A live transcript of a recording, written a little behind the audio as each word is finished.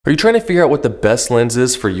Are you trying to figure out what the best lens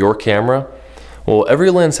is for your camera? Well, every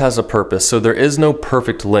lens has a purpose, so there is no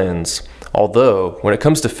perfect lens. Although, when it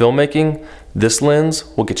comes to filmmaking, this lens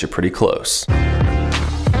will get you pretty close.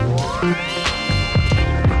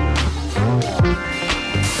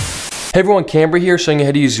 Hey everyone, Camber here, showing you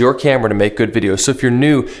how to use your camera to make good videos. So if you're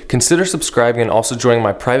new, consider subscribing and also joining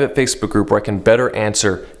my private Facebook group where I can better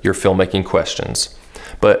answer your filmmaking questions.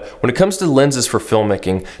 But when it comes to lenses for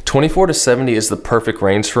filmmaking, 24-70 is the perfect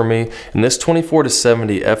range for me, and this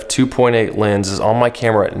 24-70 f2.8 lens is on my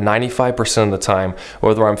camera at 95% of the time,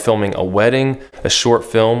 whether I'm filming a wedding, a short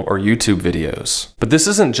film, or YouTube videos. But this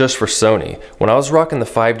isn't just for Sony. When I was rocking the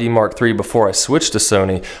 5D Mark III before I switched to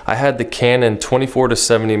Sony, I had the Canon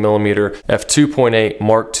 24-70mm f2.8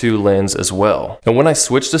 Mark II lens as well. And when I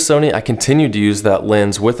switched to Sony, I continued to use that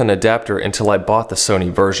lens with an adapter until I bought the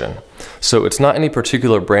Sony version. So it's not any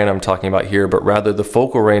particular brand I'm talking about here, but rather the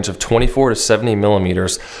focal range of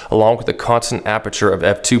 24-70mm along with the constant aperture of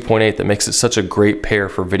f2.8 that makes it such a great pair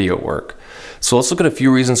for video work. So let's look at a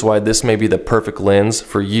few reasons why this may be the perfect lens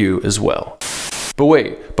for you as well. But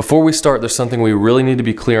wait, before we start, there's something we really need to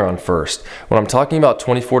be clear on first. When I'm talking about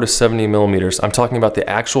 24-70mm, I'm talking about the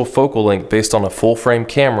actual focal length based on a full frame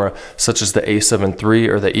camera such as the A7 III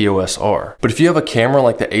or the EOS R. But if you have a camera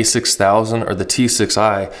like the A6000 or the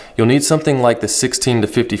T6i, you'll need something like the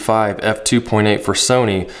 16-55 f2.8 for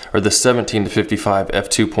Sony or the 17-55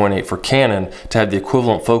 f2.8 for Canon to have the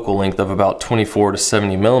equivalent focal length of about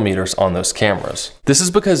 24-70mm on those cameras. This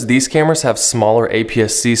is because these cameras have smaller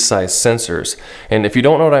APS-C size sensors. And if you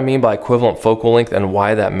don't know what I mean by equivalent focal length and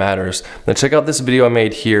why that matters, then check out this video I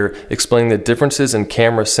made here explaining the differences in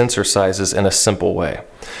camera sensor sizes in a simple way.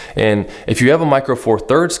 And if you have a micro four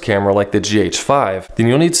thirds camera like the GH5, then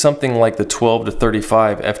you'll need something like the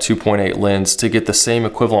 12-35 f2.8 lens to get the same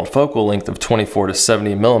equivalent focal length of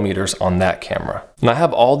 24-70mm on that camera. And I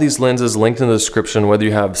have all these lenses linked in the description whether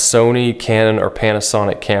you have Sony, Canon, or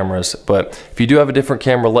PANASONIC cameras, but if you do have a different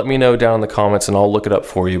camera, let me know down in the comments and I'll look it up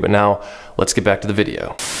for you. But now, let's get back to the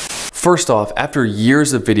video. First off, after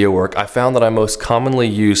years of video work, I found that I most commonly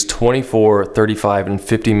use 24, 35, and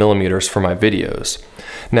 50mm for my videos.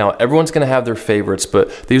 Now, everyone's going to have their favorites,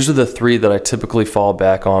 but these are the three that I typically fall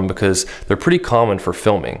back on because they're pretty common for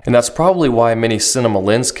filming. And that's probably why many cinema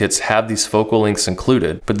lens kits have these focal lengths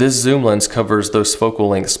included, but this zoom lens covers those focal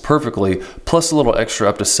lengths perfectly, plus a little extra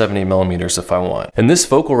up to 70mm if I want. And this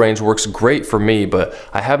focal range works great for me, but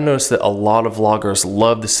I have noticed that a lot of vloggers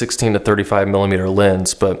love the 16-35mm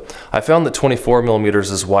lens, but I found that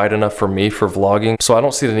 24mm is wide enough for me for vlogging, so I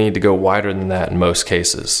don't see the need to go wider than that in most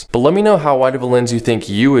cases. But let me know how wide of a lens you think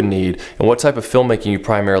you would need and what type of filmmaking you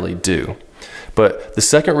primarily do. But the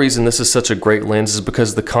second reason this is such a great lens is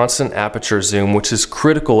because of the constant aperture zoom, which is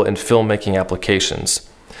critical in filmmaking applications.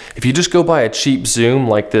 If you just go buy a cheap zoom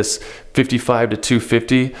like this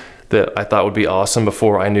 55-250 that I thought would be awesome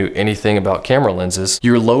before I knew anything about camera lenses,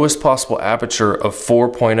 your lowest possible aperture of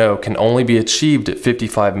 4.0 can only be achieved at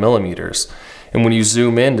 55mm. And when you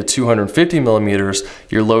zoom in to 250mm,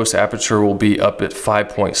 your lowest aperture will be up at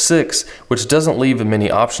 5.6, which doesn't leave many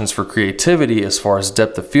options for creativity as far as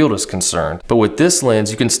depth of field is concerned. But with this lens,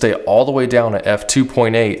 you can stay all the way down at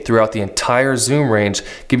f2.8 throughout the entire zoom range,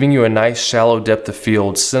 giving you a nice shallow depth of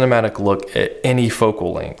field cinematic look at any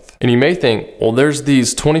focal length. And you may think, well, there's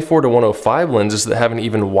these 24-105 lenses that have an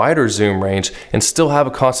even wider zoom range and still have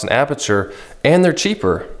a constant aperture, and they're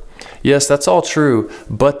cheaper. Yes, that's all true,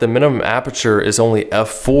 but the minimum aperture is only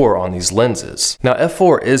f4 on these lenses. Now,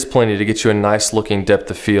 f4 is plenty to get you a nice looking depth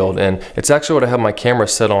of field, and it's actually what I have my camera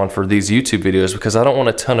set on for these YouTube videos because I don't want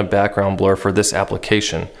a ton of background blur for this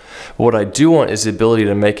application. But what I do want is the ability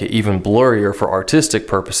to make it even blurrier for artistic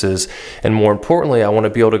purposes, and more importantly, I want to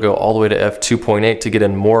be able to go all the way to f2.8 to get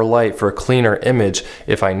in more light for a cleaner image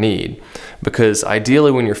if I need. Because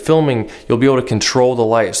ideally when you're filming, you'll be able to control the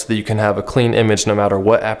light so that you can have a clean image no matter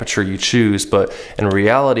what aperture you choose, but in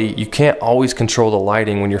reality, you can't always control the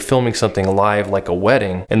lighting when you're filming something live like a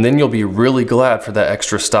wedding, and then you'll be really glad for that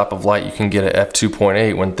extra stop of light you can get at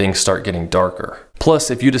f2.8 when things start getting darker.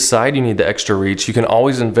 Plus, if you decide you need the extra reach, you can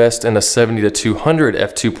always invest in a 70-200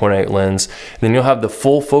 f2.8 lens, and then you'll have the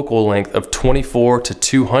full focal length of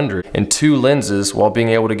 24-200 in two lenses while being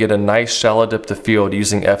able to get a nice shallow depth of field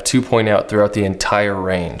using f2.8 throughout the entire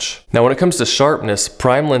range. Now, when it comes to sharpness,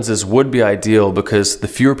 prime lenses would be ideal because the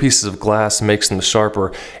fewer pieces of glass makes them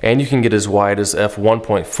sharper, and you can get as wide as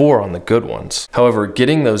f1.4 on the good ones. However,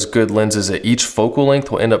 getting those good lenses at each focal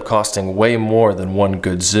length will end up costing way more than one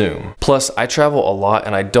good zoom. Plus, I travel a lot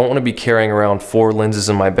and I don't want to be carrying around 4 lenses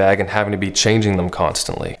in my bag and having to be changing them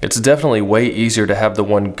constantly. It's definitely way easier to have the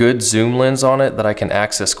one good zoom lens on it that I can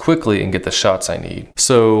access quickly and get the shots I need.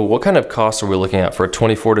 So what kind of costs are we looking at for a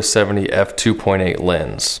 24-70 f2.8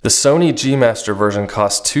 lens? The Sony G Master version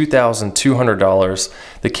costs $2,200.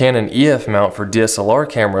 The Canon EF mount for DSLR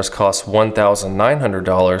cameras costs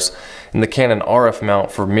 $1,900. And the Canon RF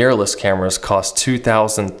mount for mirrorless cameras costs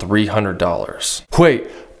 $2,300. Wait,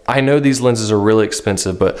 I know these lenses are really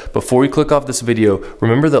expensive, but before you click off this video,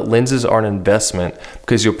 remember that lenses are an investment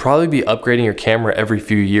because you'll probably be upgrading your camera every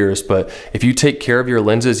few years, but if you take care of your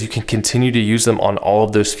lenses, you can continue to use them on all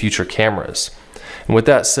of those future cameras. And with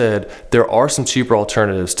that said, there are some cheaper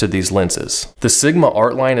alternatives to these lenses. The Sigma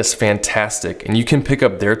Art line is fantastic, and you can pick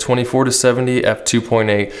up their 24-70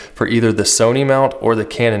 f2.8 for either the Sony mount or the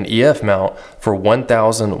Canon EF mount for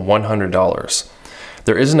 $1,100.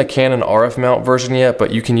 There isn't a Canon RF mount version yet, but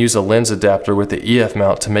you can use a lens adapter with the EF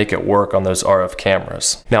mount to make it work on those RF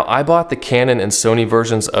cameras. Now, I bought the Canon and Sony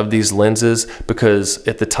versions of these lenses because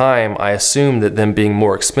at the time I assumed that them being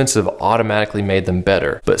more expensive automatically made them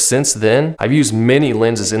better. But since then, I've used many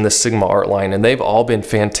lenses in the Sigma Art line and they've all been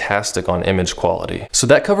fantastic on image quality. So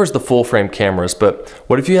that covers the full frame cameras, but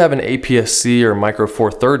what if you have an APS-C or Micro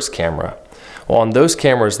Four Thirds camera? Well, on those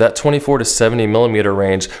cameras, that 24-70 millimeter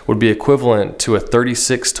range would be equivalent to a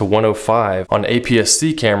 36-105 on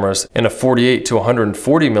APS-C cameras and a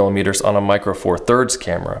 48-140 millimeters on a Micro Four Thirds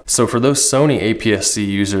camera. So for those Sony APS-C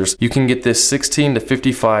users, you can get this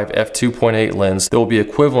 16-55 f2.8 lens that will be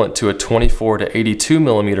equivalent to a 24-82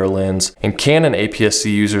 millimeter lens, and Canon APS-C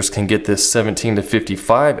users can get this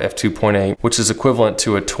 17-55 f2.8, which is equivalent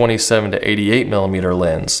to a 27-88 millimeter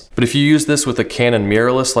lens. But if you use this with a Canon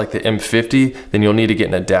mirrorless like the M50, then you'll need to get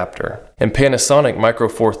an adapter. And Panasonic Micro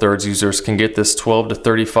Four Thirds users can get this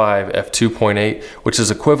 12-35 f2.8, which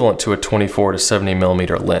is equivalent to a 24-70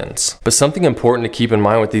 millimeter lens. But something important to keep in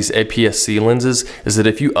mind with these APS-C lenses is that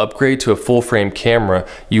if you upgrade to a full frame camera,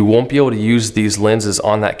 you won't be able to use these lenses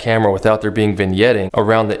on that camera without there being vignetting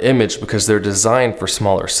around the image because they're designed for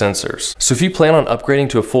smaller sensors. So if you plan on upgrading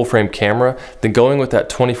to a full frame camera, then going with that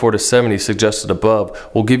 24-70 suggested above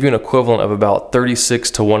will give you an equivalent of about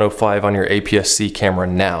 36-105 on your APS-C camera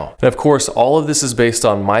now. And of course, all of this is based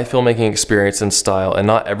on my filmmaking experience and style, and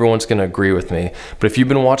not everyone's going to agree with me. But if you've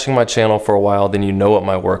been watching my channel for a while, then you know what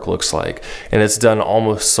my work looks like. And it's done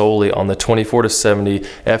almost solely on the 24-70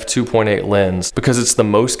 f2.8 lens because it's the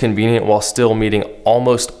most convenient while still meeting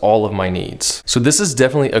almost all of my needs. So this is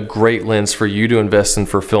definitely a great lens for you to invest in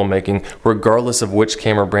for filmmaking, regardless of which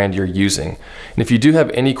camera brand you're using. And if you do have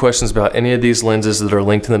any questions about any of these lenses that are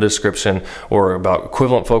linked in the description, or about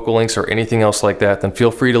equivalent focal lengths or anything else like that, then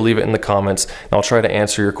feel free to leave it in the comments and I'll try to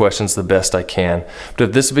answer your questions the best I can. But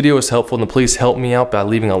if this video was helpful, then please help me out by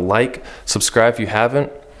leaving a like, subscribe if you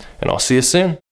haven't, and I'll see you soon.